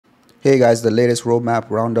Hey guys, the latest roadmap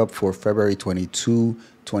roundup for February 22,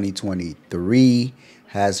 2023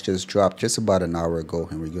 has just dropped just about an hour ago,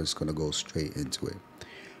 and we're just going to go straight into it.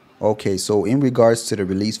 Okay, so in regards to the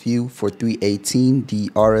release view for 318, the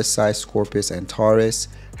RSI Scorpus Antares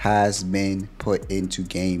has been put into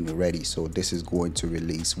game already. So this is going to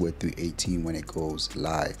release with 318 when it goes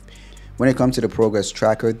live. When it comes to the progress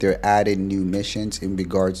tracker, they're adding new missions in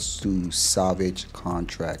regards to salvage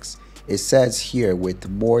contracts. It says here, with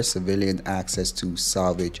more civilian access to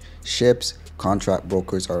salvage ships, contract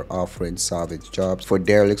brokers are offering salvage jobs for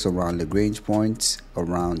derelicts around Lagrange points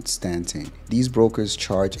around Stanton. These brokers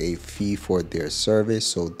charge a fee for their service,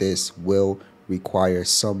 so this will require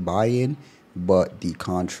some buy-in, but the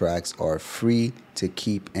contracts are free to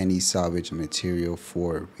keep any salvage material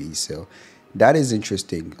for resale. That is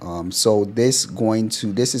interesting. So this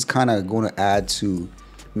is kind of going to add to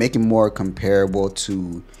making more comparable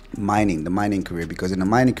to the mining career, because in the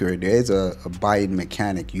mining career there is a buying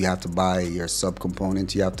mechanic. You have to buy your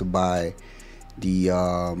subcomponents, you have to buy the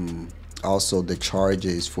also the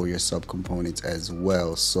charges for your subcomponents as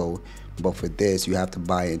well. So but for this you have to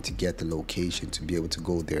buy in to get the location to be able to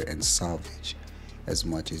go there and salvage as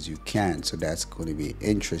much as you can. So that's going to be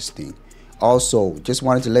interesting. Also, just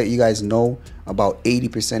wanted to let you guys know, about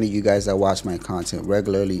 80% of you guys that watch my content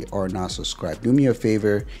regularly are not subscribed. Do me a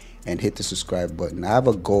favor and hit the subscribe button. I have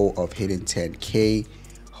a goal of hitting 10K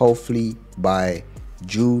hopefully by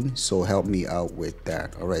June, so help me out with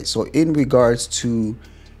that. All right, so in regards to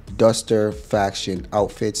Duster faction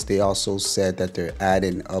outfits, they also said that they're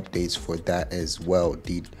adding updates for that as well.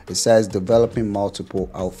 It says developing multiple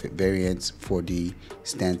outfit variants for the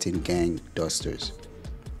Stanton gang Dusters.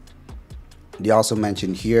 They also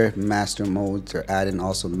mentioned here master modes. They're adding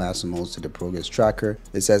also master modes to the progress tracker.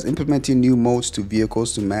 It says implementing new modes to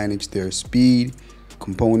vehicles to manage their speed,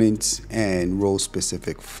 components, and role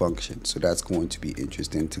specific functions. So that's going to be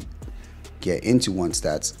interesting to get into once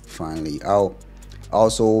that's finally out.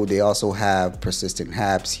 Also, they also have persistent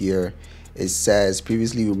HABs here. It says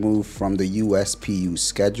previously removed from the USPU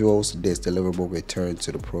schedules. This deliverable returned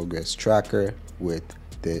to the progress tracker with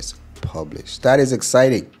this published. That is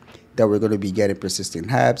exciting that we're going to be getting persistent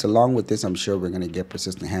HABs. Along with this, I'm sure we're going to get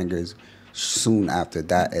persistent hangers soon after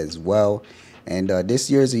that as well. And this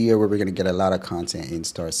year is a year where we're going to get a lot of content in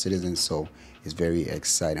Star Citizen, so it's very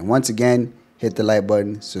exciting. Once again, hit the like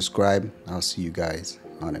button, subscribe. I'll see you guys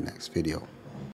on the next video.